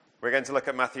We're going to look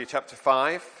at Matthew chapter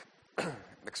 5,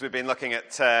 because we've been looking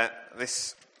at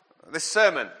this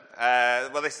sermon,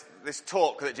 this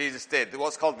talk that Jesus did,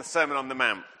 what's called the Sermon on the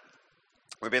Mount.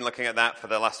 We've been looking at that for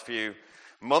the last few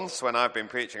months when I've been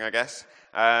preaching, I guess.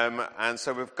 And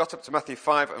so we've got up to Matthew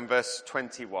 5 and verse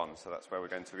 21, so that's where we're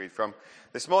going to read from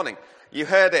this morning. You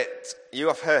have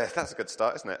heard, that's a good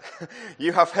start, isn't it?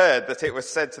 You have heard that it was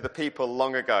said to the people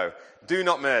long ago, do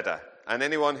not murder, and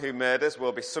anyone who murders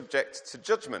will be subject to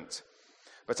judgment.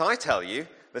 But I tell you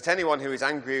that anyone who is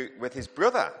angry with his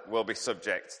brother will be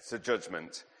subject to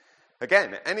judgment.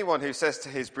 Again, anyone who says to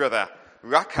his brother,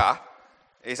 Raca,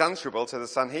 is answerable to the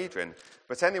Sanhedrin.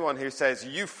 But anyone who says,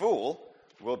 you fool,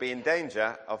 will be in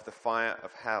danger of the fire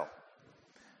of hell.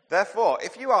 Therefore,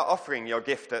 if you are offering your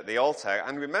gift at the altar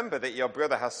and remember that your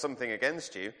brother has something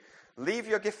against you, leave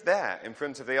your gift there in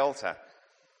front of the altar.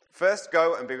 First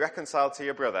go and be reconciled to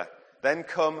your brother, then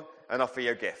come and offer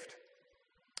your gift.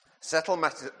 Settle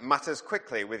matters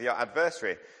quickly with your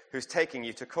adversary who's taking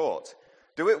you to court.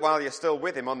 Do it while you're still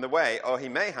with him on the way, or he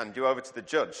may hand you over to the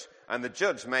judge, and the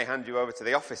judge may hand you over to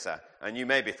the officer, and you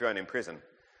may be thrown in prison.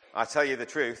 I tell you the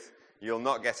truth, you'll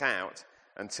not get out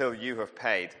until you have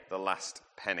paid the last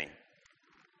penny.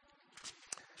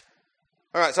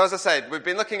 All right, so as I said, we've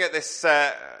been looking at this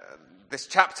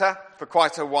chapter for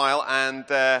quite a while,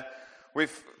 and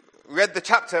we've read the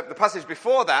passage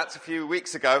before that a few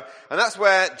weeks ago, and that's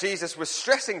where Jesus was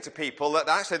stressing to people that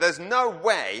actually there's no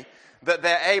way that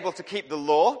they're able to keep the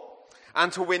law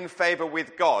and to win favour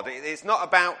with God. It's not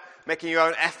about making your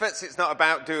own efforts, it's not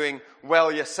about doing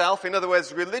well yourself. In other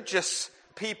words, religious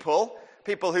people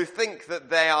who think that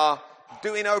they are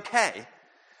doing okay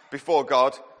before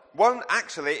God, won't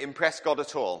actually impress God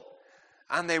at all.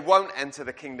 And they won't enter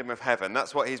the kingdom of heaven.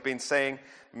 That's what he's been saying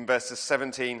in verses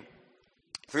 17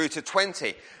 through to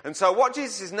 20. And so what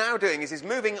Jesus is now doing is he's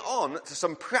moving on to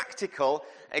some practical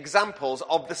examples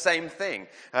of the same thing.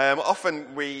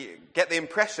 Often we get the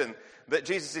impression that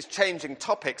Jesus is changing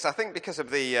topics, I think because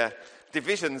of the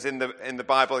divisions in the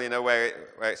Bible, where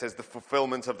it says the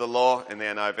fulfillment of the law in the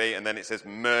NIV, and then it says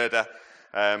murder,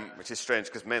 which is strange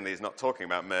because mainly he's not talking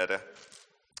about murder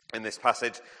in this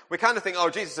passage. We kind of think,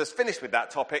 Jesus has finished with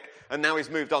that topic, and now he's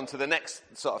moved on to the next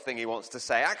sort of thing he wants to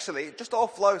say. Actually, it just all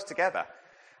flows together.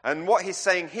 And what he's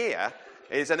saying here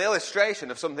is an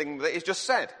illustration of something that he's just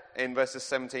said in verses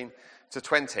 17 to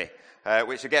 20,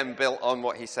 which again built on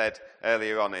what he said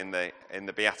earlier on in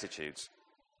the Beatitudes.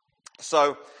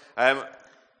 So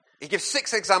he gives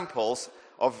 6 examples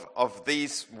of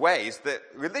these ways that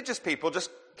religious people just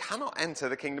cannot enter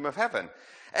the kingdom of heaven.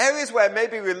 Areas where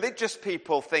maybe religious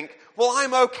people think, well,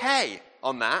 I'm okay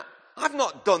on that. I've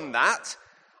not done that.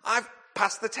 I've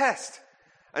passed the test.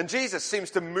 And Jesus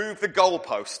seems to move the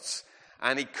goalposts,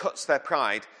 and he cuts their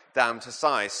pride down to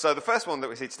size. So the first one that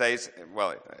we see today is,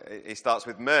 he starts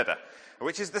with murder,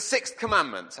 which is the 6th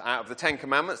commandment out of the 10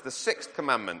 commandments, the 6th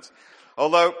commandment.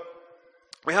 Although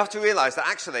we have to realize that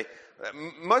actually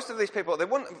most of these people, they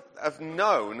wouldn't have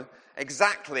known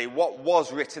exactly what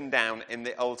was written down in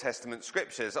the Old Testament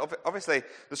scriptures. Obviously,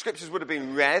 the scriptures would have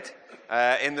been read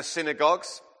in the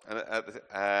synagogues,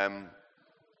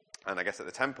 and I guess at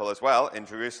the temple as well in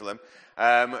Jerusalem.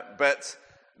 But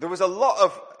there was a lot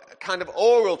of kind of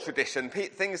oral tradition,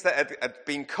 things that had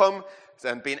been come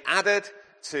and been added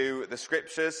to the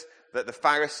scriptures that the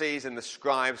Pharisees and the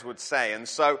scribes would say. And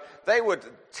so they would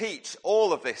teach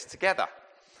all of this together.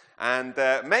 And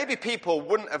maybe people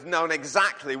wouldn't have known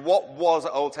exactly what was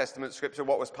Old Testament scripture,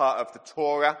 what was part of the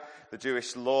Torah, the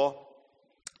Jewish law,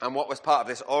 and what was part of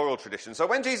this oral tradition. So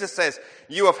when Jesus says,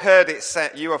 you have heard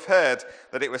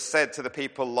that it was said to the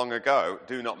people long ago,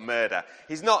 do not murder,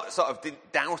 he's not sort of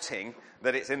doubting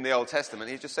that it's in the Old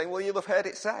Testament. He's just saying, well, you'll have heard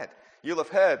it said. You'll have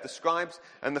heard the scribes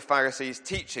and the Pharisees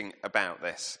teaching about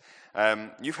this.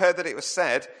 You've heard that it was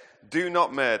said, do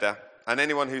not murder, and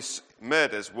anyone who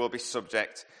murders will be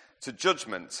subject to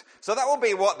judgment. So that will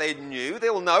be what they knew. They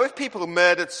will know if people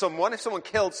murdered someone, if someone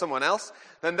killed someone else,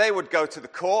 then they would go to the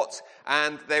court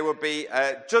and they would be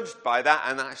judged by that,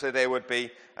 and actually they would be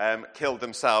killed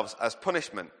themselves as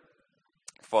punishment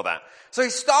for that. So he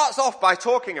starts off by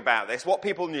talking about this, what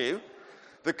people knew,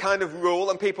 the kind of rule,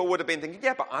 and people would have been thinking,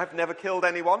 yeah, but I've never killed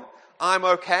anyone. I'm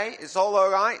okay. It's all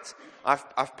right.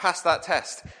 I've passed that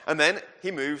test. And then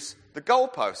he moves the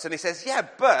goalposts and he says, yeah,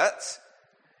 but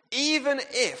even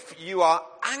if you are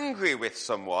angry with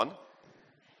someone,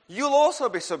 you'll also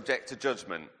be subject to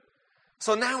judgment.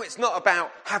 So now it's not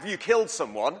about, have you killed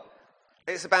someone?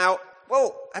 It's about,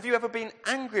 well, have you ever been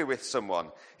angry with someone?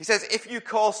 He says, if you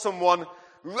call someone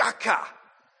Raca,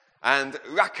 and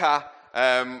Raca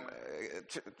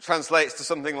translates to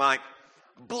something like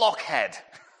blockhead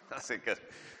That's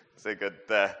a good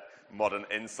modern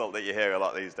insult that you hear a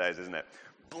lot these days, isn't it?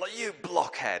 You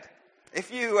blockhead.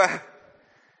 If you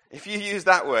use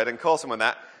that word and call someone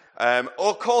that,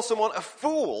 or call someone a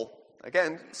fool,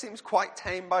 again, seems quite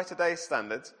tame by today's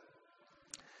standards.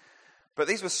 But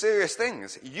these were serious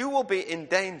things. You will be in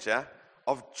danger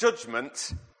of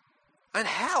judgment and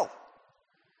hell.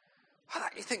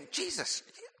 You think, Jesus,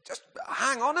 just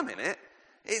hang on a minute.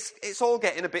 It's all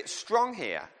getting a bit strong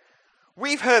here.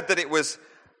 We've heard that it was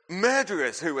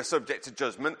murderers who were subject to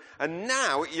judgment, and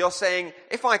now you're saying,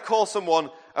 if I call someone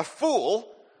a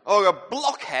fool or a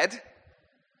blockhead,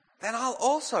 then I'll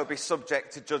also be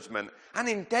subject to judgment and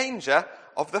in danger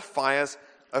of the fires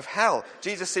of hell.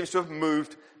 Jesus seems to have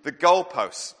moved the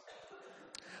goalposts.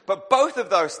 But both of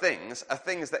those things are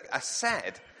things that are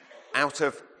said out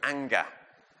of anger.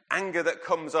 Anger that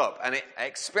comes up and it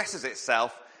expresses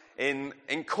itself in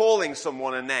calling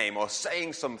someone a name or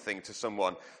saying something to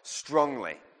someone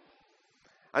strongly.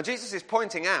 And Jesus is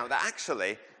pointing out that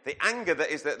actually the anger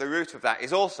that is at the root of that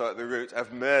is also at the root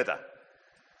of murder.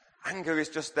 Anger is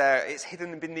just there, it's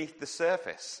hidden beneath the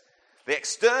surface. The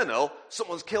external,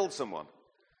 someone's killed someone.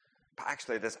 But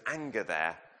actually there's anger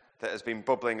there that has been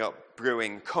bubbling up,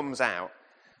 brewing, comes out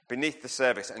beneath the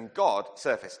surface, and God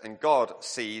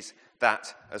sees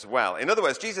that as well. In other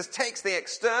words, Jesus takes the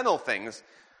external things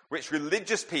which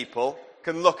religious people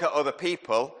can look at other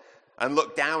people and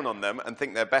look down on them and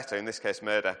think they're better, in this case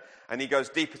murder, and he goes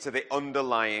deeper to the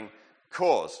underlying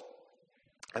cause.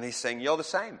 And he's saying, you're the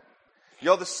same.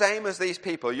 You're the same as these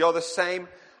people. You're the same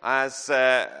as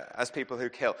people who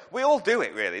kill. We all do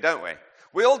it, really, don't we?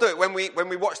 We all do it when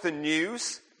we watch the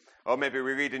news, or maybe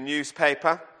we read a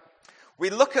newspaper. We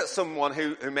look at someone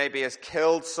who maybe has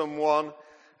killed someone,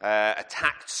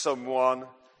 attacked someone,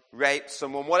 raped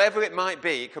someone, whatever it might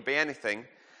be. It could be anything.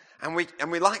 And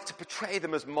we like to portray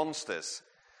them as monsters.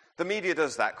 The media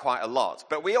does that quite a lot.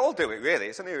 But we all do it, really.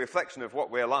 It's only a reflection of what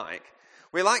we're like.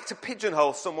 We like to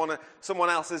pigeonhole someone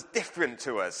else as different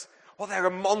to us. Well, they're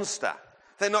a monster.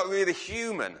 They're not really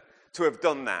human to have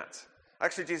done that.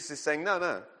 Actually, Jesus is saying,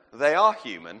 no, they are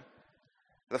human.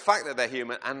 The fact that they're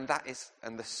human, and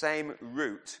the same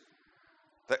root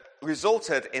that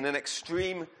resulted in an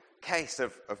extreme case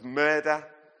of murder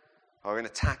or an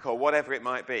attack or whatever it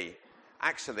might be,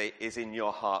 actually is in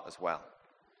your heart as well.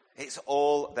 It's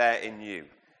all there in you.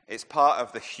 It's part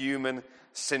of the human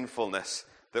sinfulness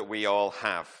that we all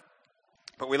have.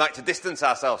 But we like to distance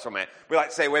ourselves from it. We like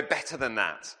to say we're better than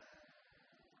that.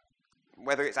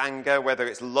 Whether it's anger, whether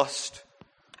it's lust,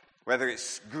 whether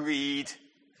it's greed,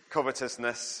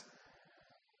 covetousness.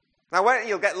 Now, where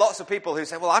you'll get lots of people who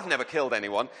say, well, I've never killed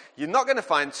anyone. You're not going to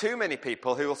find too many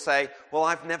people who will say, well,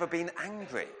 I've never been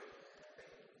angry.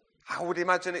 I would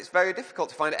imagine it's very difficult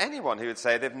to find anyone who would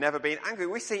say they've never been angry.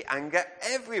 We see anger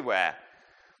everywhere.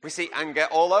 We see anger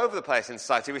all over the place in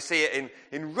society. We see it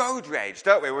in road rage,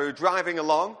 don't we? We're driving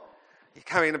along, you're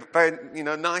carrying a very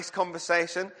nice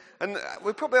conversation, and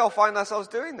we probably all find ourselves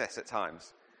doing this at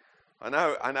times. I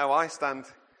know I stand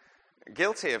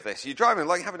guilty of this. You're driving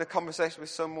along, you're having a conversation with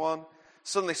someone,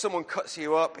 suddenly someone cuts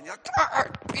you up, and you're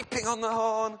beeping on the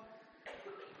horn.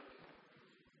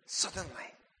 Suddenly,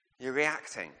 you're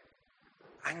reacting.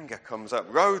 Anger comes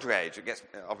up. Road rage, it gets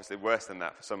obviously worse than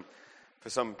that for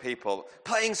some people.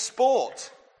 Playing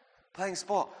sport.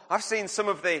 I've seen some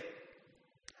of the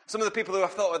people who I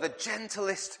thought were the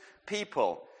gentlest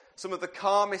people, some of the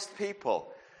calmest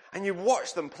people, and you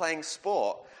watch them playing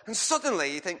sport, and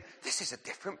suddenly you think, this is a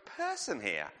different person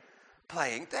here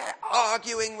playing. They're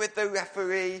arguing with the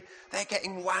referee. They're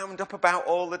getting wound up about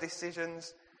all the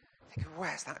decisions. You think,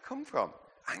 where's that come from?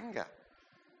 Anger.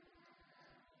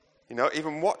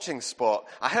 Even watching sport.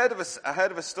 I heard of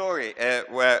a story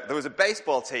where there was a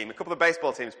couple of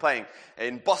baseball teams playing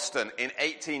in Boston in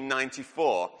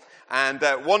 1894, and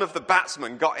one of the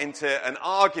batsmen got into an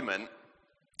argument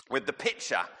with the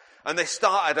pitcher, and they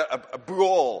started a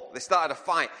brawl. They started a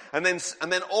fight, and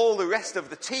then all the rest of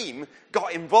the team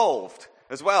got involved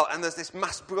as well. And there's this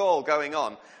mass brawl going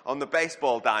on the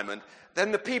baseball diamond.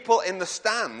 Then the people in the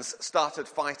stands started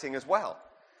fighting as well.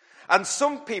 And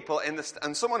someone in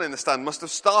the stand must have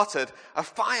started a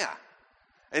fire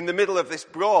in the middle of this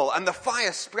brawl. And the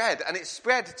fire spread, and it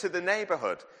spread to the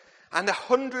neighborhood. And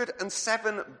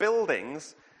 107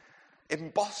 buildings in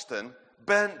Boston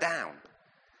burnt down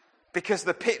because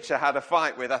the pitcher had a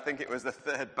fight with, I think it was the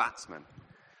third batsman.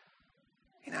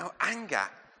 Anger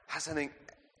has an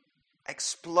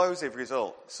explosive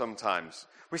result sometimes.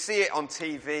 We see it on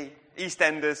TV.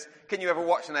 EastEnders. Can you ever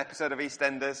watch an episode of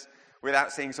EastEnders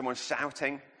without seeing someone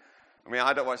shouting? I mean,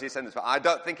 I don't watch EastEnders, but I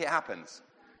don't think it happens.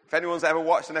 If anyone's ever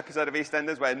watched an episode of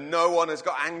EastEnders where no one has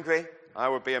got angry, I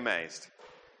would be amazed.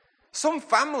 Some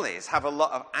families have a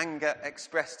lot of anger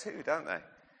expressed too, don't they?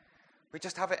 We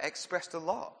just have it expressed a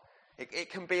lot. It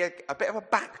can be a bit of a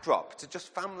backdrop to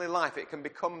just family life. It can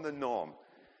become the norm.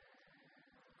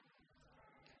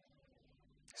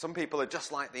 Some people are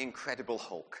just like the Incredible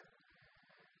Hulk.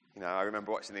 You know, I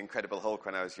remember watching the Incredible Hulk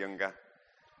when I was younger.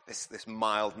 This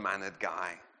mild-mannered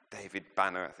guy, David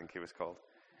Banner, I think he was called.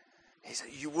 He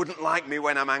said, "You wouldn't like me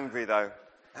when I'm angry, though."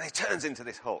 And he turns into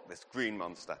this Hulk, this green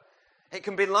monster. It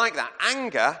can be like that.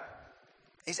 Anger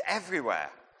is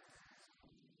everywhere.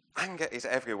 Anger is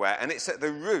everywhere, and it's at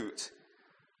the root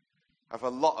of a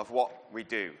lot of what we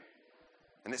do.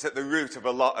 And it's at the root of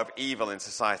a lot of evil in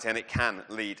society, and it can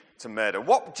lead to murder.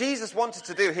 What Jesus wanted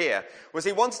to do here was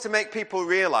he wanted to make people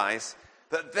realize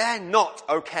that they're not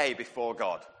okay before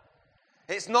God.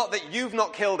 It's not that you've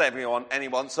not killed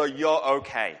anyone, so you're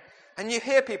okay. And you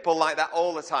hear people like that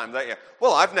all the time, don't you?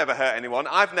 Well, I've never hurt anyone.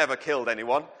 I've never killed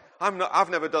anyone. I've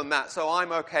never done that, so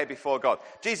I'm okay before God.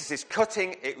 Jesus is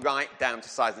cutting it right down to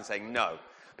size and saying, no,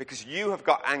 because you have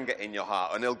got anger in your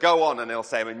heart. And he'll go on and he'll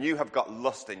say, and you have got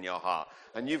lust in your heart.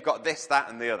 And you've got this, that,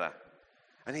 and the other.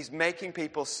 And he's making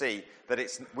people see that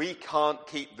we can't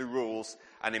keep the rules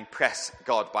and impress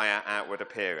God by our outward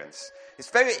appearance.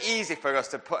 It's very easy for us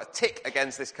to put a tick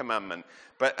against this commandment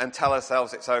and tell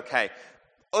ourselves it's okay.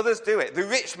 Others do it. The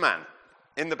rich man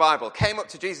in the Bible came up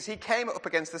to Jesus. He came up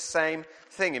against the same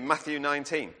thing in Matthew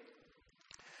 19.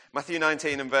 Matthew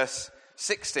 19 and verse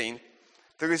 16,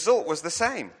 the result was the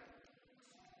same.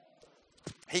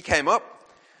 He came up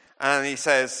and he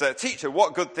says, "Teacher,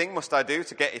 what good thing must I do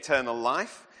to get eternal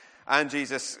life?" And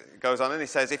Jesus goes on and he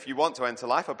says, "If you want to enter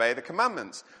life, obey the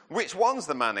commandments." "Which ones?"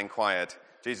 the man inquired.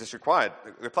 Jesus replied,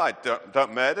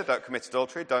 don't murder, don't commit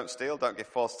adultery, don't steal, don't give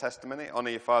false testimony, honor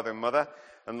your father and mother,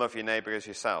 and love your neighbor as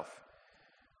yourself.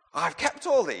 "I've kept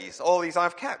all these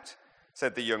I've kept,"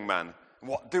 said the young man.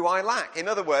 "What do I lack?" In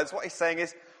other words, what he's saying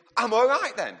is, I'm all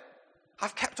right then.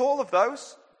 I've kept all of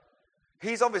those.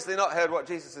 He's obviously not heard what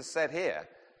Jesus has said here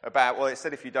about, well, it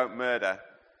said if you don't murder,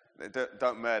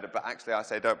 but actually I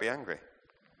say don't be angry.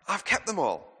 I've kept them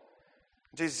all.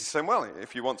 Jesus is saying, well,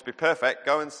 if you want to be perfect,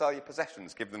 go and sell your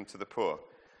possessions, give them to the poor,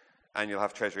 and you'll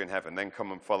have treasure in heaven. Then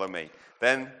come and follow me.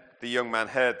 Then the young man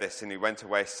heard this and he went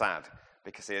away sad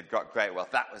because he had got great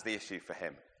wealth. That was the issue for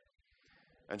him.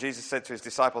 And Jesus said to his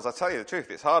disciples, "I tell you the truth,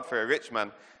 it's hard for a rich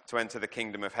man to enter the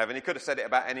kingdom of heaven." He could have said it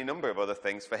about any number of other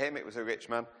things. For him, it was a rich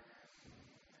man.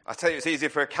 "I tell you, it's easier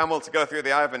for a camel to go through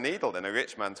the eye of a needle than a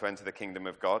rich man to enter the kingdom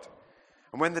of God."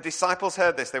 And when the disciples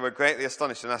heard this, they were greatly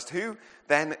astonished and asked, "Who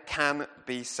then can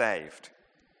be saved?"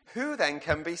 Who then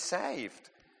can be saved?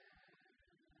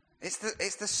 It's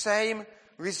the same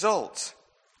result.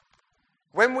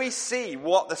 When we see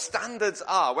what the standards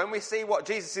are, when we see what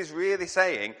Jesus is really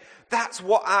saying, that's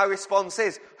what our response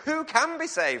is. Who can be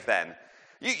saved then?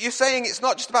 You're saying it's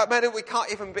not just about murder, we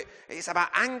can't even be, it's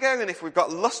about anger, and if we've got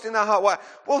lust in our heart,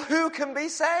 well, who can be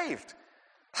saved?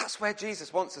 That's where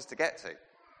Jesus wants us to get to.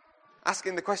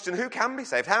 Asking the question, who can be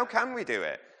saved? How can we do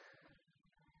it?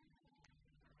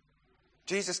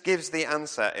 Jesus gives the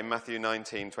answer in Matthew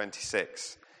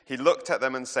 19:26. He looked at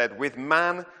them and said, "With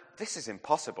man, this is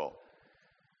impossible.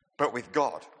 But with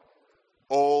God,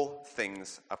 all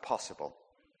things are possible."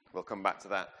 We'll come back to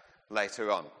that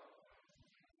later on.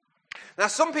 Now,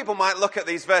 some people might look at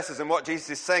these verses and what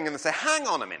Jesus is saying and they say, hang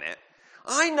on a minute.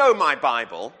 I know my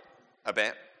Bible a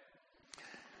bit.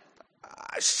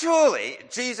 Surely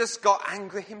Jesus got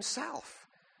angry himself.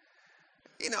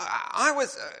 You know, I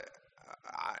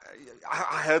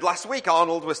heard last week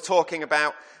Arnold was talking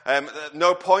about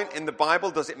no point in the Bible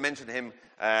does it mention him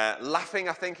laughing,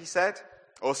 I think he said,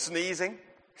 or sneezing.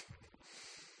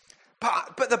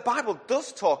 But the Bible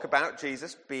does talk about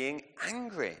Jesus being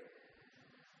angry.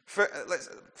 For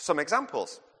some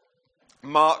examples.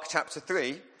 Mark chapter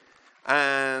 3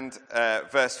 and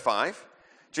verse 5.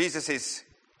 Jesus is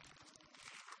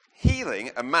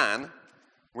healing a man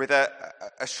with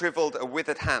a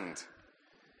withered hand.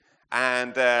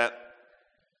 And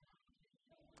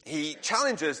he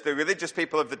challenges the religious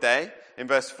people of the day in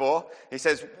verse 4. He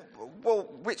says, well,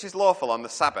 which is lawful on the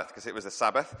Sabbath, because it was a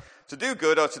Sabbath, to do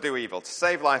good or to do evil, to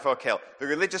save life or kill? The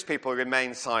religious people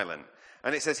remained silent.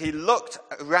 And it says he looked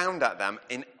round at them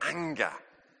in anger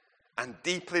and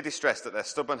deeply distressed at their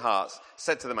stubborn hearts,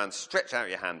 said to the man, "Stretch out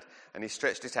your hand." And he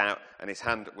stretched it out, and his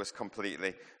hand was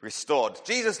completely restored.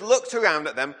 Jesus looked around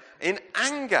at them in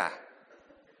anger.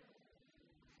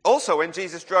 Also, when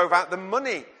Jesus drove out the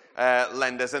money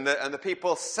lenders and the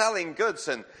people selling goods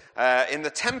and in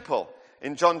the temple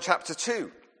in John chapter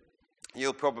 2,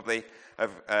 you'll probably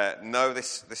know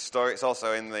this story. It's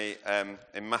also in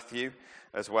Matthew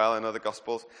as well, and other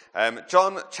Gospels.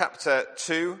 John chapter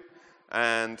 2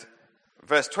 and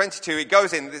verse 22, he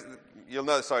goes in, you'll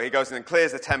know the story, he goes in and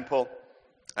clears the temple,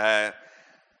 and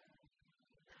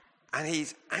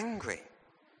he's angry.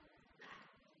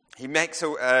 He makes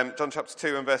John chapter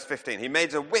 2 and verse 15, he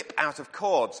made a whip out of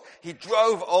cords. He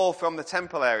drove all from the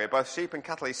temple area, both sheep and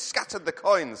cattle. He scattered the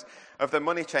coins of the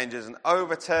money changers and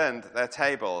overturned their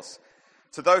tables.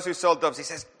 To those who sold doves, he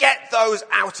says, "Get those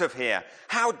out of here.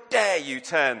 How dare you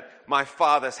turn my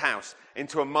father's house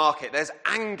into a market?" There's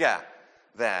anger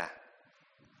there.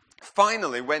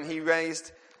 Finally, when he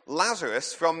raised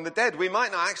Lazarus from the dead, we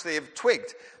might not actually have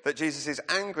twigged that Jesus is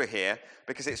angry here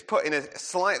because it's put in a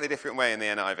slightly different way in the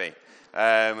NIV.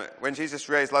 When Jesus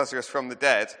raised Lazarus from the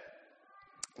dead,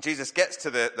 Jesus gets to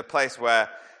the place where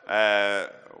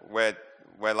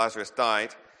Lazarus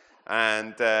died,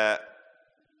 and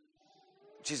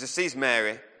Jesus sees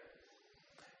Mary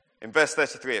in verse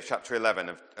 33 of chapter 11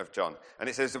 of John. And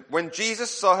it says, when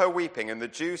Jesus saw her weeping and the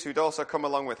Jews who'd also come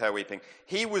along with her weeping,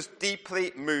 he was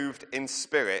deeply moved in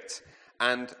spirit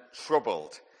and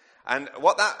troubled. And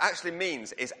what that actually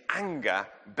means is anger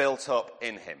built up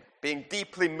in him. Being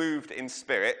deeply moved in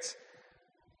spirit,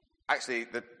 actually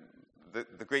the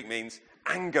Greek means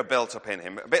anger built up in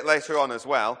him. A bit later on as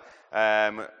well,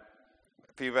 a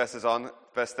few verses on,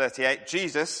 verse 38,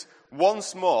 Jesus,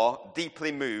 once more,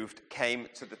 deeply moved, came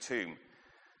to the tomb.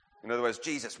 In other words,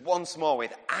 Jesus, once more,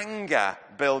 with anger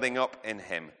building up in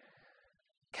him,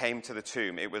 came to the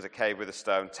tomb. It was a cave with a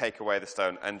stone. Take away the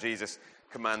stone. And Jesus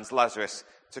commands Lazarus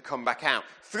to come back out.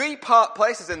 3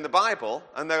 places in the Bible,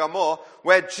 and there are more,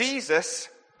 where Jesus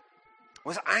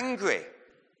was angry. And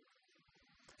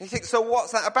you think, so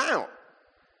what's that about?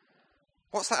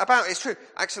 What's that about? It's true.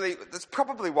 Actually, that's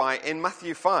probably why in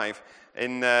Matthew 5,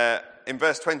 in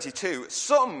verse 22,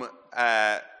 some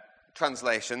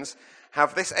translations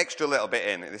have this extra little bit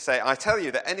in. They say, I tell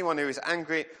you that anyone who is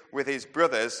angry with his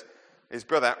brother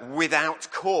without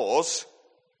cause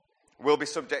will be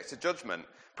subject to judgment.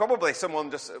 Probably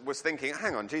someone just was thinking,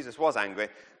 hang on, Jesus was angry.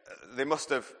 It must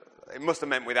have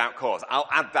meant without cause. I'll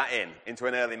add that into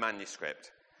an early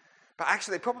manuscript. But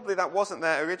actually, probably that wasn't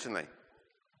there originally.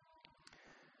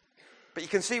 But you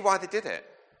can see why they did it.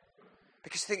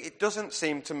 Because you think it doesn't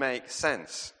seem to make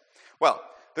sense. Well,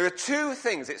 there are 2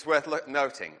 things it's worth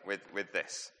noting with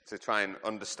this, to try and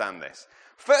understand this.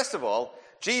 First of all,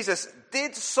 Jesus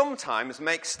did sometimes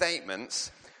make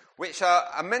statements which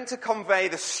are meant to convey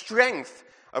the strength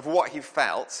of what he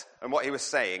felt and what he was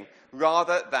saying,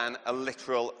 rather than a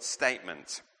literal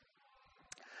statement.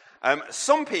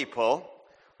 Some people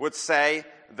would say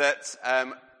that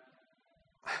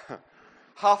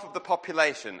half of the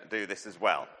population do this as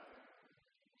well.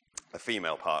 The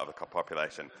female part of the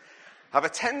population have a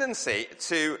tendency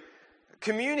to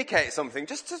communicate something,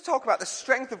 just to talk about the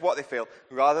strength of what they feel,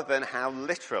 rather than how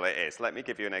literal it is. Let me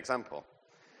give you an example.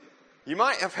 You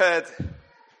might have heard,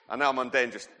 I know I'm on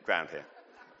dangerous ground here,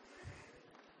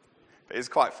 but it's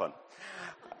quite fun.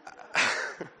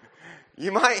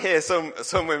 You might hear some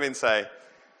women say,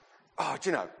 oh, do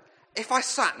you know, if I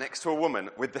sat next to a woman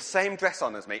with the same dress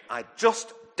on as me, I'd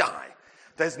just die.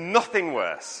 There's nothing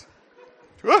worse.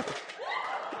 Whoops.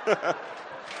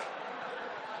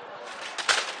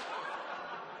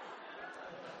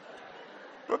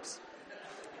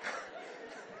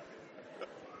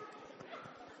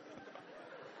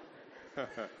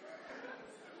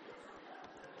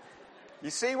 You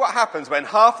see what happens when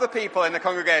half the people in the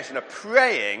congregation are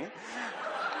praying.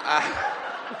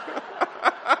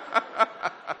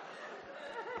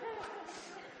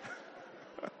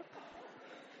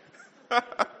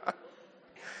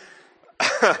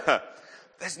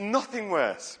 There's nothing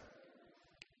worse.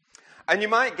 And you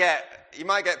might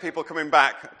get people coming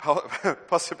back,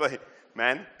 possibly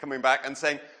men coming back and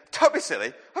saying, "Don't be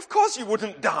silly, of course you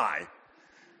wouldn't die.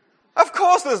 Of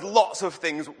course there's lots of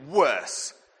things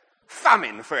worse.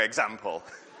 Famine, for example."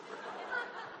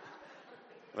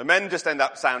 The men just end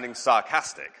up sounding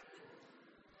sarcastic.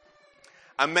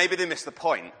 And maybe they miss the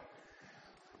point.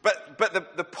 But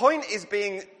the point is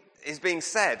being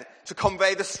said to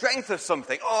convey the strength of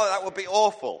something. Oh, that would be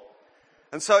awful.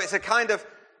 And so it's a kind of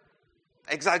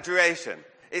exaggeration.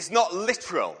 It's not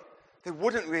literal. They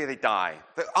wouldn't really die.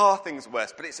 There are things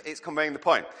worse, but it's conveying the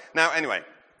point. Now, anyway,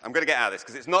 I'm going to get out of this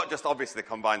because it's not just obviously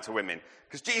confined to women,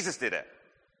 because Jesus did it.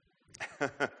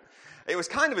 It was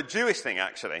kind of a Jewish thing,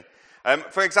 actually.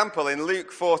 For example, in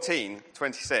Luke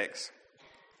 14:26,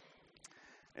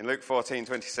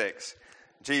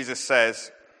 Jesus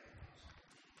says,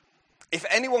 "If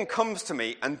anyone comes to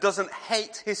me and doesn't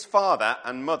hate his father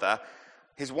and mother,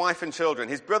 his wife and children,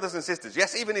 his brothers and sisters,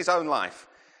 yes, even his own life,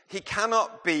 he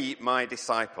cannot be my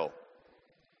disciple.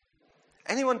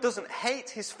 Anyone doesn't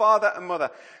hate his father and mother.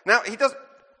 Now, he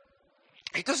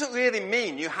doesn't really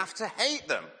mean you have to hate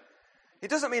them. He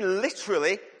doesn't mean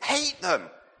literally hate them.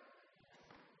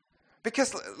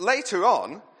 Because later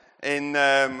on, in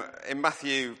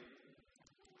Matthew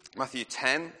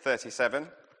 10:37,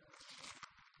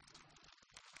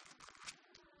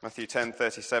 Matthew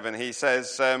 10:37, he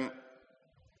says,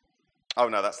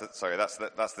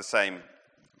 that's the same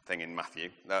thing in Matthew.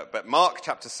 But Mark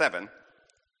chapter 7,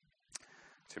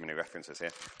 too many references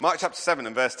here. Mark chapter 7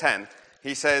 and verse 10,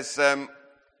 he says,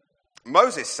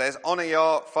 Moses says, "Honor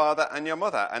your father and your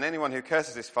mother, and anyone who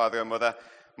curses his father or mother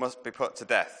must be put to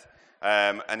death."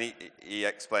 And he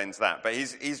explains that. But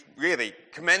he's really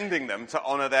commending them to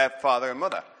honor their father and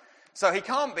mother. So he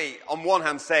can't be, on one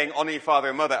hand, saying, honor your father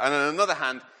and mother, and on another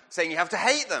hand, saying you have to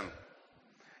hate them.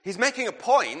 He's making a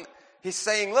point. He's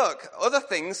saying, look, other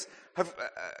things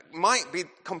might be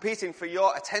competing for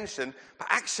your attention, but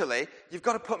actually, you've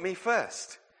got to put me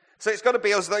first. So it's got to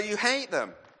be as though you hate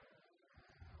them.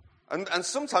 And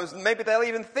sometimes maybe they'll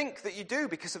even think that you do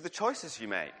because of the choices you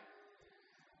make.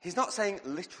 He's not saying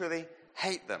literally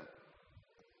hate them.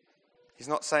 He's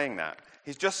not saying that.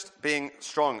 He's just being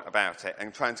strong about it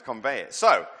and trying to convey it.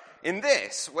 So, in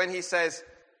this, when he says,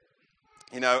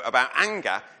 about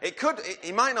anger,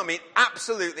 he might not mean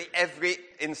absolutely every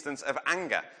instance of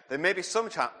anger. There may be some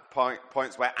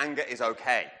points where anger is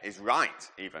okay, is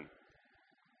right even.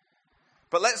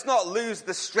 But let's not lose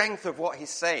the strength of what he's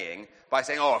saying by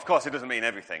saying, of course it doesn't mean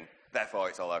everything, therefore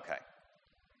it's all okay.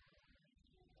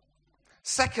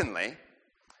 Secondly,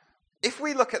 if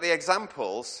we look at the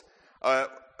examples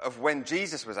of when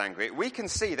Jesus was angry, we can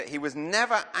see that he was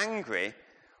never angry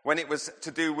when it was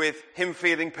to do with him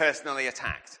feeling personally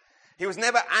attacked. He was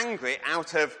never angry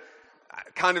out of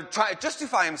kind of trying to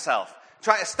justify himself,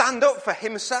 trying to stand up for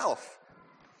himself.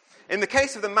 In the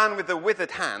case of the man with the withered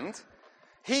hand,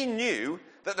 he knew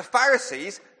that the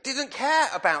Pharisees didn't care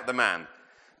about the man.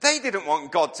 They didn't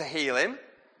want God to heal him.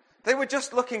 They were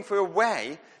just looking for a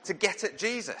way to get at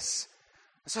Jesus.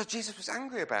 And so Jesus was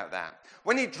angry about that.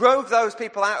 When he drove those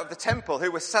people out of the temple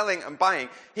who were selling and buying,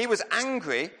 he was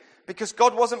angry because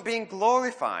God wasn't being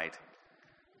glorified.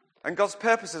 And God's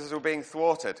purposes were being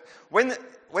thwarted. When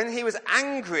he was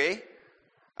angry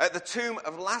at the tomb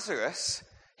of Lazarus,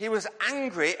 he was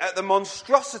angry at the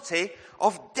monstrosity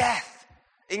of death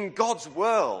in God's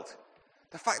world.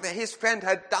 The fact that his friend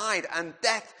had died, and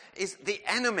death is the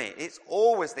enemy. It's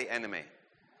always the enemy.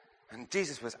 And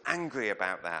Jesus was angry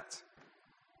about that.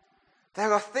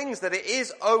 There are things that it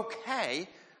is okay,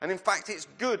 and in fact it's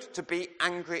good to be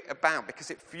angry about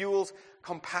because it fuels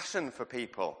compassion for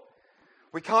people.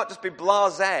 We can't just be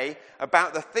blasé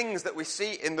about the things that we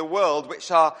see in the world which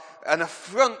are an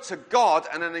affront to God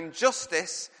and an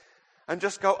injustice and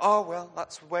just go,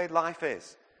 that's the way life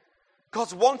is.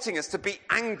 God's wanting us to be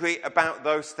angry about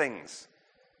those things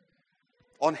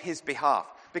on his behalf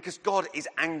because God is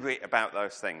angry about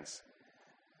those things.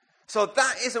 So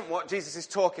that isn't what Jesus is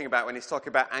talking about when he's talking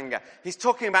about anger. He's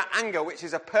talking about anger, which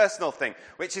is a personal thing,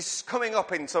 which is coming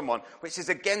up in someone, which is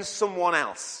against someone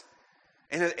else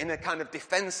in a kind of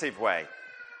defensive way,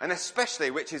 and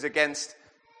especially which is against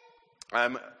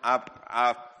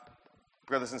our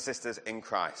brothers and sisters in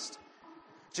Christ.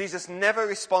 Jesus never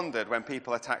responded when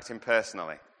people attacked him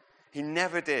personally. He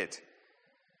never did.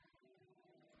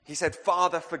 He said,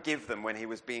 "Father, forgive them," when he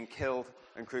was being killed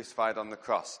and crucified on the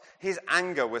cross. His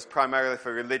anger was primarily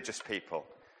for religious people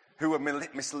who were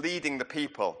misleading the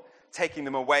people, taking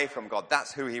them away from God.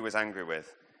 That's who he was angry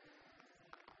with.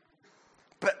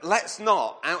 But let's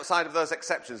not, outside of those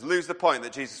exceptions, lose the point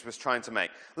that Jesus was trying to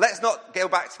make. Let's not go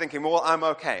back to thinking, I'm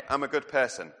okay, I'm a good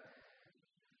person.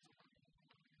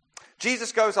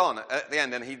 Jesus goes on at the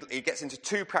end and he gets into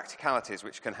two practicalities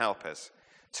which can help us.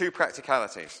 Two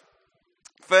practicalities.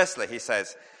 Firstly, he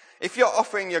says, if you're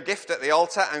offering your gift at the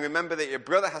altar and remember that your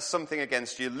brother has something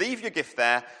against you, leave your gift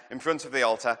there in front of the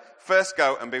altar. First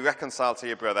go and be reconciled to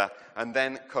your brother and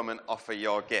then come and offer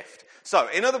your gift. So,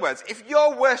 in other words, if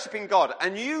you're worshipping God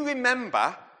and you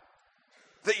remember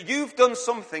that you've done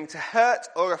something to hurt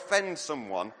or offend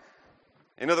someone,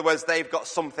 in other words, they've got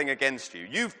something against you,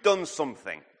 you've done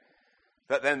something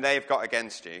that then they've got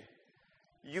against you,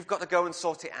 you've got to go and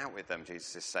sort it out with them,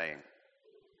 Jesus is saying.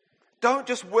 Don't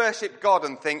just worship God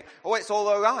and think, it's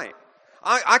all right.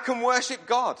 I can worship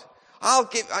God. I'll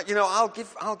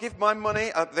give my money.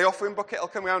 The offering bucket will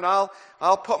come around.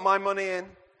 I'll put my money in.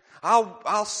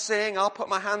 I'll sing. I'll put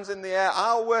my hands in the air.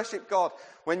 I'll worship God.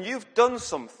 When you've done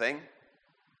something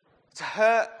to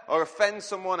hurt or offend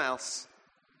someone else,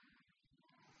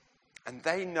 And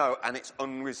they know, and it's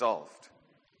unresolved.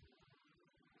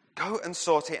 Go and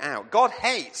sort it out. God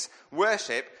hates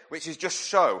worship, which is just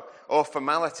show or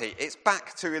formality. It's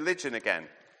back to religion again.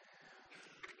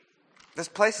 There's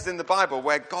places in the Bible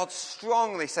where God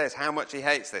strongly says how much he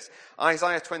hates this.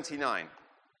 Isaiah 29,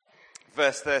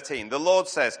 verse 13. The Lord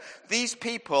says, "These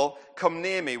people come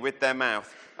near me with their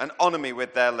mouth and honor me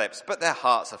with their lips, but their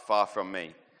hearts are far from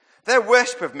me. Their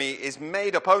worship of me is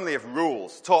made up only of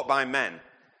rules taught by men.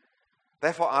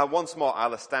 Therefore,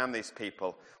 I'll astound these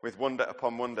people with wonder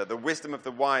upon wonder. The wisdom of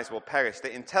the wise will perish.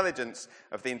 The intelligence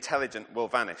of the intelligent will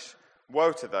vanish.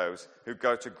 Woe to those who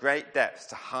go to great depths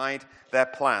to hide their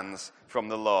plans from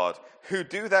the Lord, who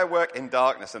do their work in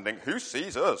darkness and think, 'Who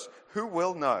sees us? Who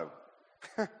will know?'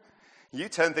 You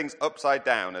turn things upside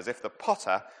down as if the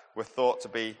potter were thought to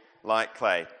be like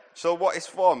clay. Shall what is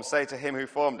formed say to him who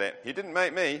formed it, 'He didn't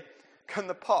make me'? Can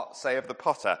the pot say of the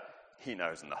potter, 'He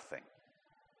knows nothing'?"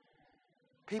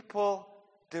 People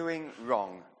doing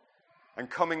wrong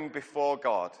and coming before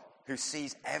God, who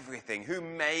sees everything, who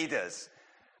made us,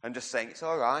 and just saying, "It's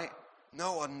all right.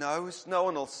 No one knows. No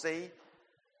one will see.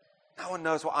 No one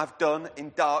knows what I've done in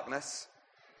darkness.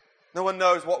 No one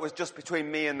knows what was just between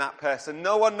me and that person.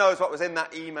 No one knows what was in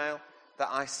that email that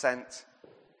I sent.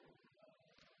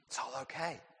 It's all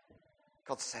okay."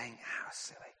 God's saying, "How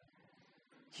silly.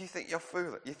 You think you're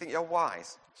foolish. You think you're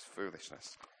wise. It's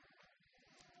foolishness."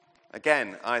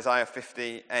 Again, Isaiah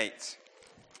 58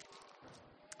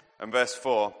 and verse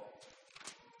 4.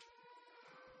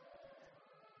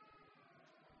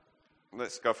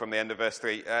 Let's go from the end of verse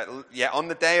 3. On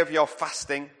the day of your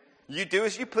fasting, you do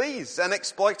as you please and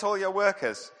exploit all your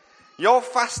workers. Your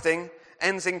fasting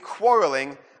ends in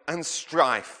quarreling and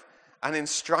strife and in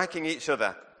striking each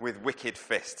other with wicked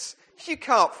fists. You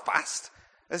can't fast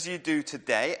as you do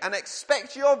today and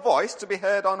expect your voice to be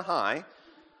heard on high.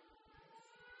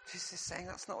 Jesus is saying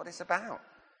that's not what it's about.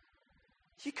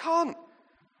 You can't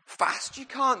fast. You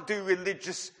can't do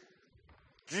religious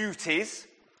duties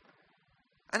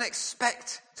and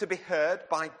expect to be heard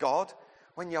by God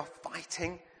when you're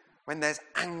fighting, when there's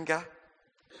anger.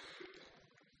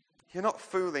 You're not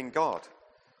fooling God.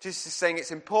 Jesus is saying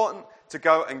it's important to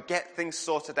go and get things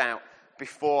sorted out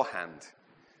beforehand.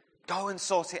 Go and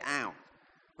sort it out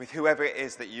with whoever it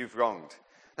is that you've wronged.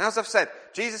 Now, as I've said,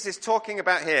 Jesus is talking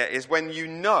about here is when you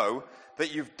know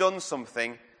that you've done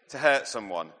something to hurt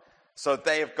someone. So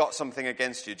they have got something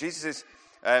against you. Jesus is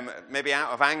maybe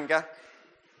out of anger.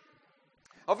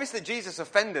 Obviously, Jesus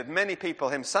offended many people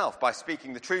himself by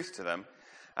speaking the truth to them.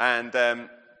 And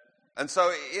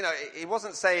so, he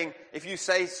wasn't saying if you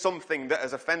say something that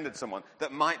has offended someone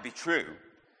that might be true,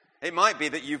 it might be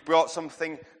that you've brought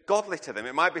something godly to them.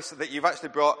 It might be so that you've actually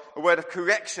brought a word of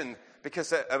correction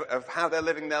because of how they're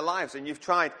living their lives. And you've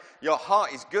tried, your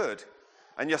heart is good,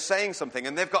 and you're saying something,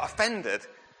 and they've got offended.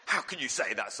 How can you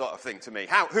say that sort of thing to me?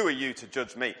 Who are you to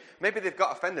judge me? Maybe they've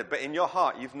got offended, but in your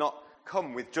heart you've not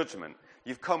come with judgment.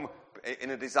 You've come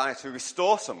in a desire to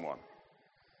restore someone.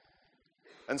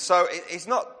 And so he's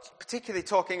not particularly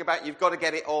talking about you've got to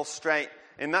get it all straight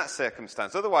in that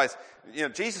circumstance. Otherwise,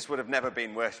 Jesus would have never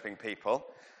been worshipping people,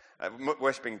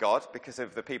 worshipping God because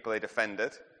of the people he'd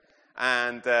offended.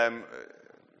 And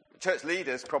church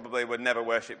leaders probably would never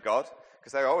worship God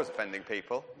because they're always offending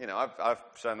people. I've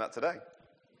shown that today.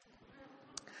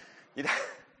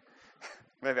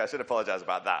 Maybe I should apologize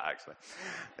about that, actually,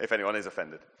 if anyone is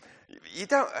offended. You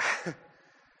don't.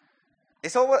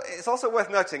 It's also worth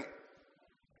noting,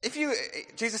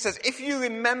 Jesus says, if you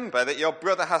remember that your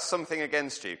brother has something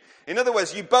against you, in other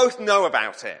words, you both know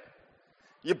about it.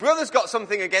 Your brother's got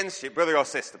something against you, brother or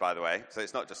sister, by the way, so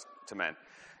it's not just to men.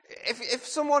 If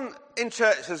someone in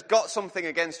church has got something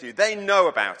against you, they know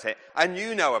about it, and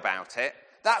you know about it,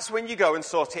 that's when you go and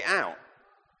sort it out.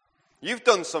 You've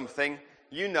done something,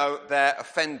 you know they're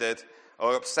offended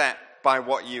or upset by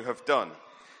what you have done.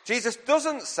 Jesus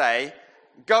doesn't say,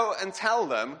 go and tell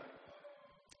them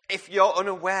if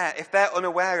they're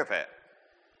unaware of it.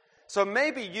 So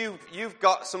maybe you've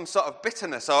got some sort of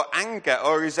bitterness or anger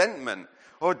or resentment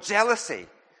or jealousy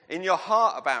in your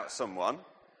heart about someone,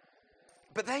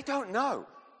 but they don't know.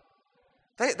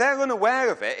 They're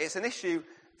unaware of it. It's an issue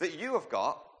that you have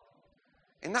got.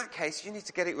 In that case, you need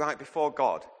to get it right before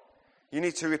God. You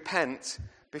need to repent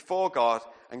before God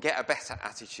and get a better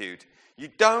attitude. You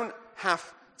don't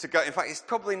have to go. In fact, it's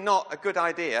probably not a good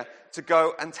idea to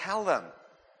go and tell them.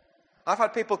 I've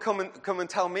had people come and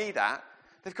tell me that.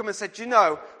 They've come and said,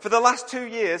 for the last 2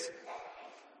 years,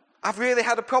 I've really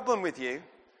had a problem with you.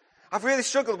 I've really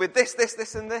struggled with this,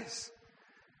 and this.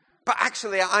 But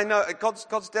actually, I know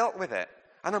God's dealt with it,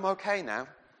 and I'm okay now.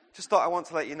 Just thought I want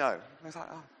to let you know. I was like,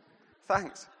 oh,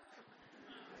 thanks.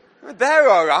 They're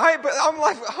all right, but I'm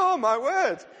like, oh my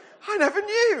word, I never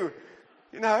knew.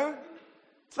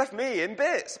 It's left me in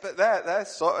bits, but they're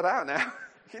sorted out now.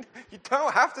 You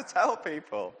don't have to tell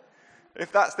people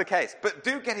if that's the case. But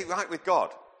do get it right with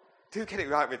God. Do get it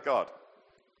right with God.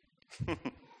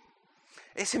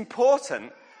 It's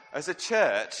important as a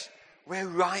church we're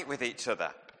right with each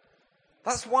other.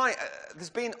 That's why there's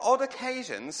been odd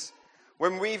occasions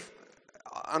when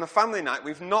on a family night,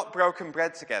 we've not broken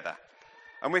bread together.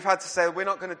 And we've had to say, we're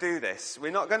not going to do this.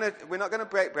 We're not going to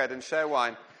break bread and share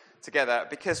wine together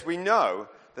because we know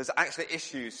there's actually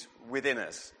issues within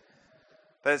us.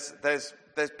 There's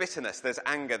bitterness, there's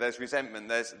anger, there's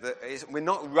resentment. We're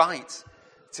not right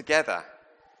together.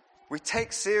 We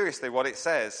take seriously what it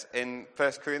says in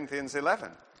 1 Corinthians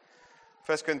 11.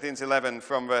 1 Corinthians 11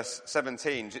 from verse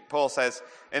 17, Paul says,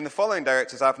 "In the following,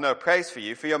 directors, I have no praise for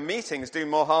you, for your meetings do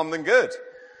more harm than good.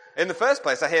 In the first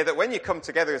place, I hear that when you come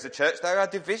together as a church, there are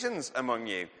divisions among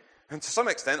you. And to some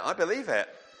extent, I believe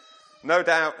it. No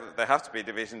doubt there have to be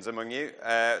divisions among you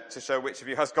to show which of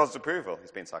you has God's approval."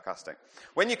 He's being sarcastic.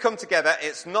 "When you come together,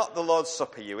 it's not the Lord's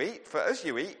Supper you eat. For as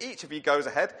you eat, each of you goes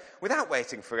ahead without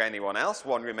waiting for anyone else.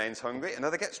 One remains hungry,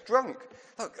 another gets drunk.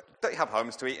 Look, don't you have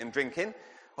homes to eat and drink in?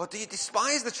 Or do you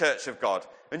despise the church of God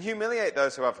and humiliate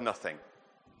those who have nothing?"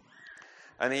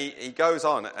 And he goes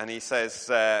on and he says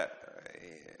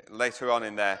later on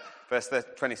in there, verse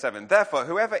 27, "Therefore,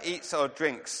 whoever eats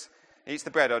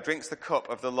the bread or drinks the cup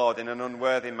of the Lord in an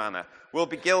unworthy manner will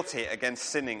be guilty of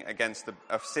sinning against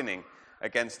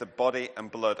the body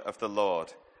and blood of the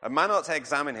Lord. A man ought to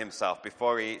examine himself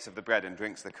before he eats of the bread and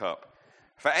drinks the cup.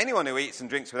 For anyone who eats and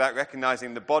drinks without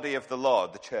recognizing the body of the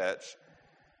Lord, the church,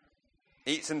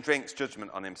 eats and drinks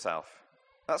judgment on himself.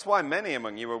 That's why many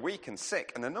among you are weak and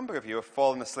sick, and a number of you have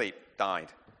fallen asleep,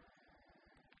 died.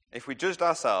 If we judged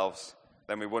ourselves,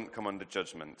 then we wouldn't come under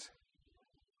judgment.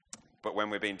 But when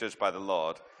we're being judged by the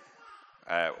Lord,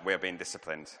 we're being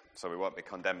disciplined, so we won't be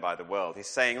condemned by the world." He's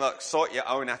saying, look, sort your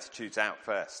own attitudes out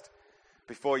first,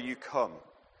 before you come,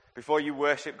 before you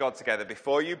worship God together,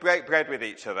 before you break bread with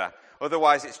each other.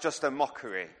 Otherwise, it's just a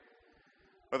mockery.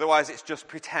 Otherwise, it's just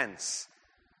pretense.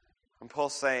 And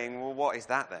Paul's saying, well, what is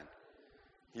that then?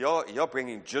 You're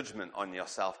bringing judgment on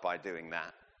yourself by doing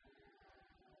that.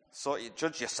 So you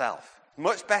judge yourself.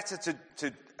 Much better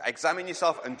to examine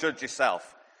yourself and judge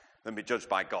yourself than be judged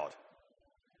by God.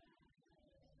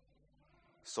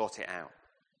 Sort it out.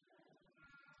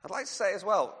 I'd like to say as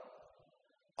well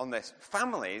on this,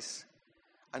 families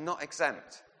are not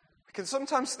exempt. We can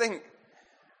sometimes think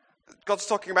God's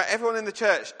talking about everyone in the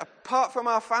church apart from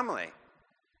our family.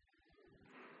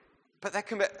 But there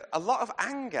can be a lot of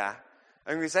anger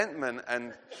and resentment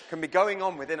and can be going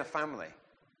on within a family.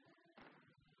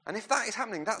 And if that is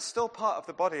happening, that's still part of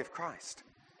the body of Christ.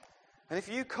 And if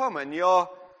you come and you're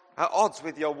at odds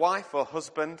with your wife or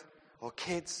husband or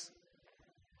kids,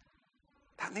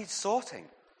 that needs sorting.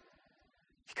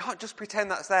 You can't just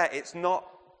pretend that's there. It's not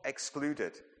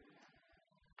excluded.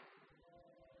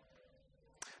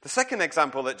 The second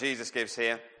example that Jesus gives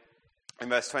here, in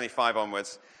verse 25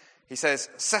 onwards, he says,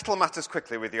 "Settle matters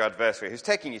quickly with your adversary who's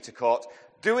taking you to court.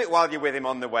 Do it while you're with him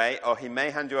on the way, or he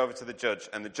may hand you over to the judge,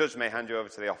 and the judge may hand you over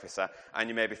to the officer, and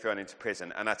you may be thrown into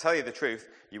prison. And I tell you the truth,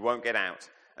 you won't get out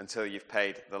until you've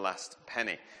paid the last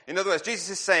penny." In other words, Jesus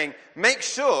is saying, make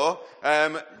sure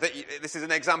this is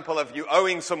an example of you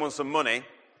owing someone some money.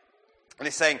 And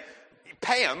he's saying,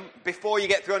 pay them before you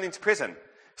get thrown into prison.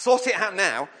 Sort it out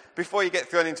now before you get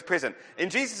thrown into prison. In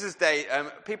Jesus' day,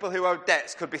 people who owed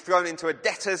debts could be thrown into a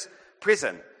debtor's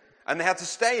prison. And they had to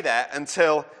stay there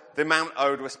until the amount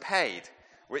owed was paid,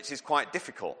 which is quite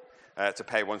difficult to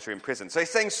pay once you're in prison. So he's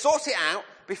saying, sort it out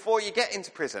before you get into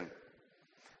prison.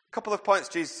 A couple of points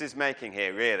Jesus is making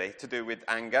here, really, to do with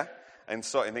anger and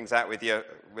sorting things out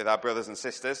with our brothers and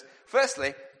sisters.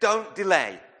 Firstly, don't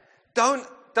delay. Don't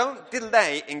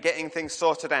delay in getting things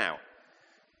sorted out.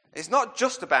 It's not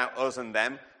just about us and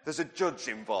them. There's a judge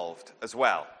involved as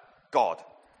well, God.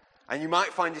 And you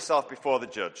might find yourself before the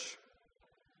judge.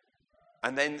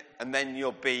 And then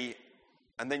you'll be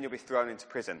thrown into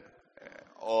prison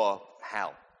or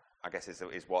hell, I guess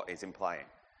is what he's implying.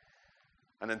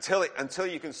 And until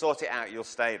you can sort it out, you'll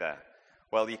stay there.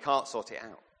 Well, you can't sort it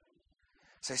out.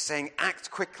 So he's saying, act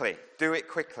quickly, do it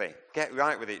quickly, get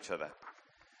right with each other.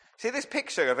 See, this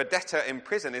picture of a debtor in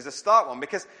prison is a stark one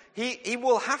because he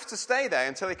will have to stay there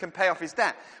until he can pay off his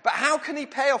debt. But how can he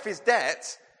pay off his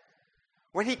debt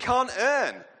when he can't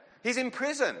earn? He's in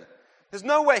prison. There's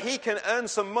no way he can earn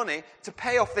some money to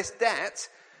pay off this debt,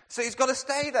 so he's got to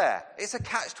stay there. It's a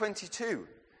catch-22.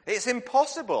 It's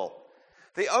impossible.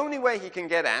 The only way he can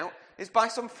get out is by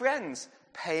some friends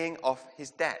paying off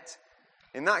his debt.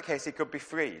 In that case, he could be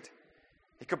freed.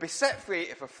 He could be set free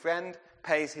if a friend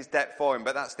pays his debt for him,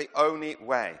 but that's the only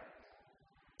way.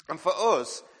 And for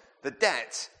us, the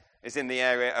debt is in the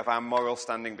area of our moral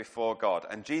standing before God.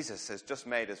 And Jesus has just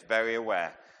made us very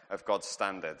aware of God's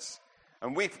standards.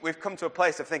 And we've come to a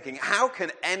place of thinking, how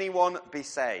can anyone be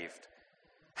saved?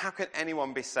 How can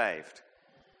anyone be saved?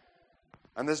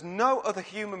 And there's no other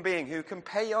human being who can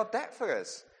pay your debt for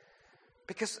us.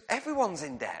 Because everyone's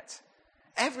in debt.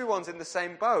 Everyone's in the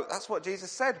same boat. That's what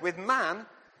Jesus said. With man,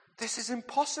 this is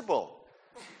impossible.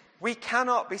 We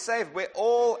cannot be saved. We're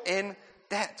all in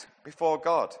debt before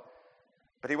God.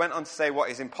 But he went on to say what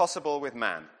is impossible with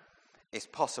man is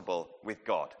possible with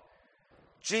God.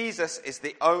 Jesus is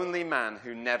the only man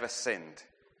who never sinned.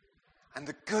 And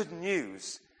the good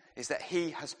news is that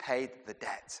he has paid the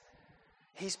debt.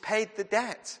 He's paid the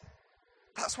debt.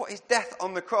 That's what his death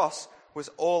on the cross was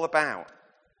all about.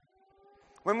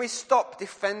 When we stop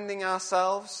defending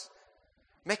ourselves,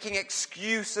 making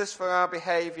excuses for our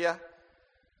behavior,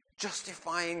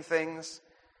 justifying things,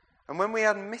 and when we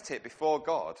admit it before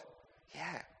God,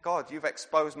 yeah, God, you've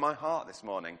exposed my heart this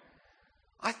morning.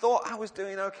 I thought I was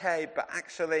doing okay, but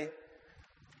actually,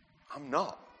 I'm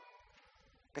not.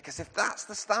 Because if that's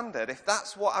the standard, if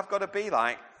that's what I've got to be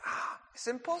like, it's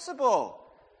impossible.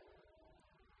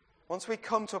 Once we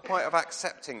come to a point of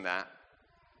accepting that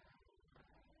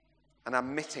and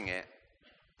admitting it,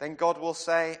 then God will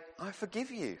say, I forgive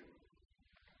you.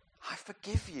 I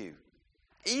forgive you.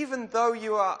 Even though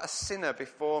you are a sinner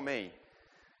before me,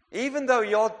 even though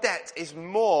your debt is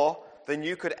more than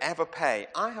you could ever pay,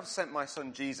 I have sent my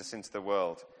son Jesus into the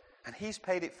world, and he's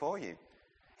paid it for you.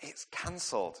 It's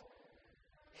cancelled.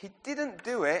 He didn't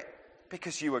do it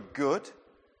because you were good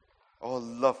or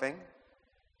loving.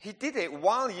 He did it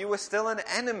while you were still an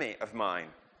enemy of mine,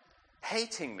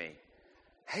 hating me,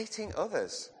 hating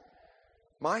others.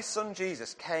 My son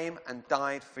Jesus came and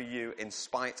died for you in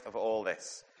spite of all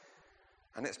this.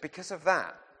 And it's because of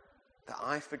that that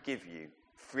I forgive you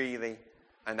freely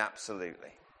and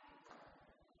absolutely.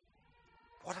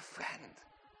 What a friend.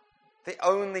 The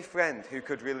only friend who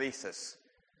could release us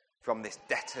from this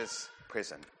debtor's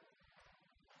prison.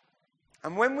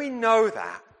 And when we know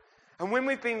that, and when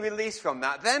we've been released from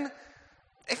that, then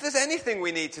if there's anything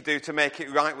we need to do to make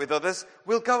it right with others,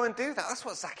 we'll go and do that. That's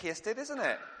what Zacchaeus did, isn't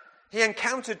it? He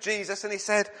encountered Jesus and he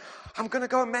said, I'm going to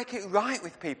go and make it right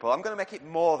with people. I'm going to make it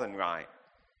more than right.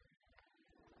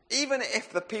 Even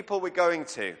if the people we're going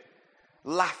to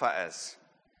laugh at us,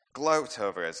 gloat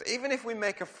over us, even if we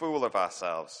make a fool of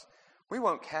ourselves, we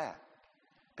won't care.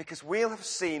 Because we'll have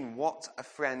seen what a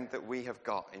friend that we have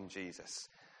got in Jesus.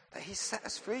 That he set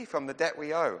us free from the debt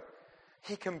we owe.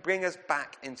 He can bring us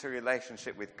back into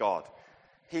relationship with God.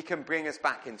 He can bring us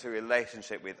back into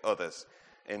relationship with others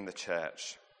in the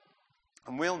church.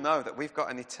 And we'll know that we've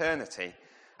got an eternity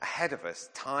ahead of us,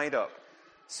 tied up,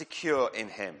 secure in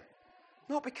him.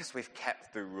 Not because we've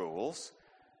kept the rules,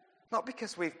 not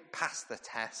because we've passed the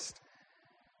test,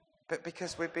 but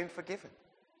because we've been forgiven.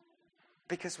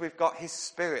 Because we've got his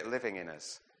Spirit living in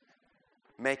us,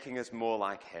 making us more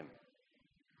like him.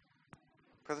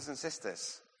 Brothers and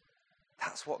sisters,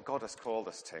 that's what God has called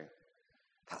us to.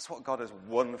 That's what God has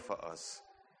won for us.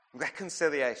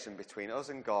 Reconciliation between us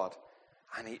and God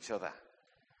and each other.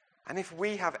 And if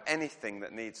we have anything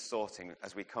that needs sorting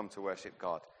as we come to worship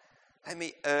God, let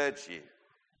me urge you,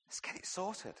 let's get it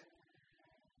sorted.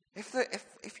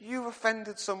 If you've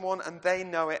offended someone and they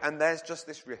know it and there's just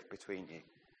this rift between you,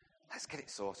 let's get it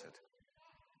sorted.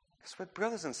 Because we're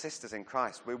brothers and sisters in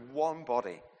Christ. We're one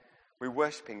body. We're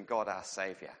worshipping God, our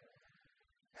Saviour,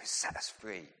 who set us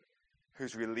free,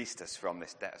 who's released us from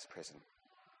this debtor's prison.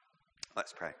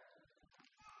 Let's pray.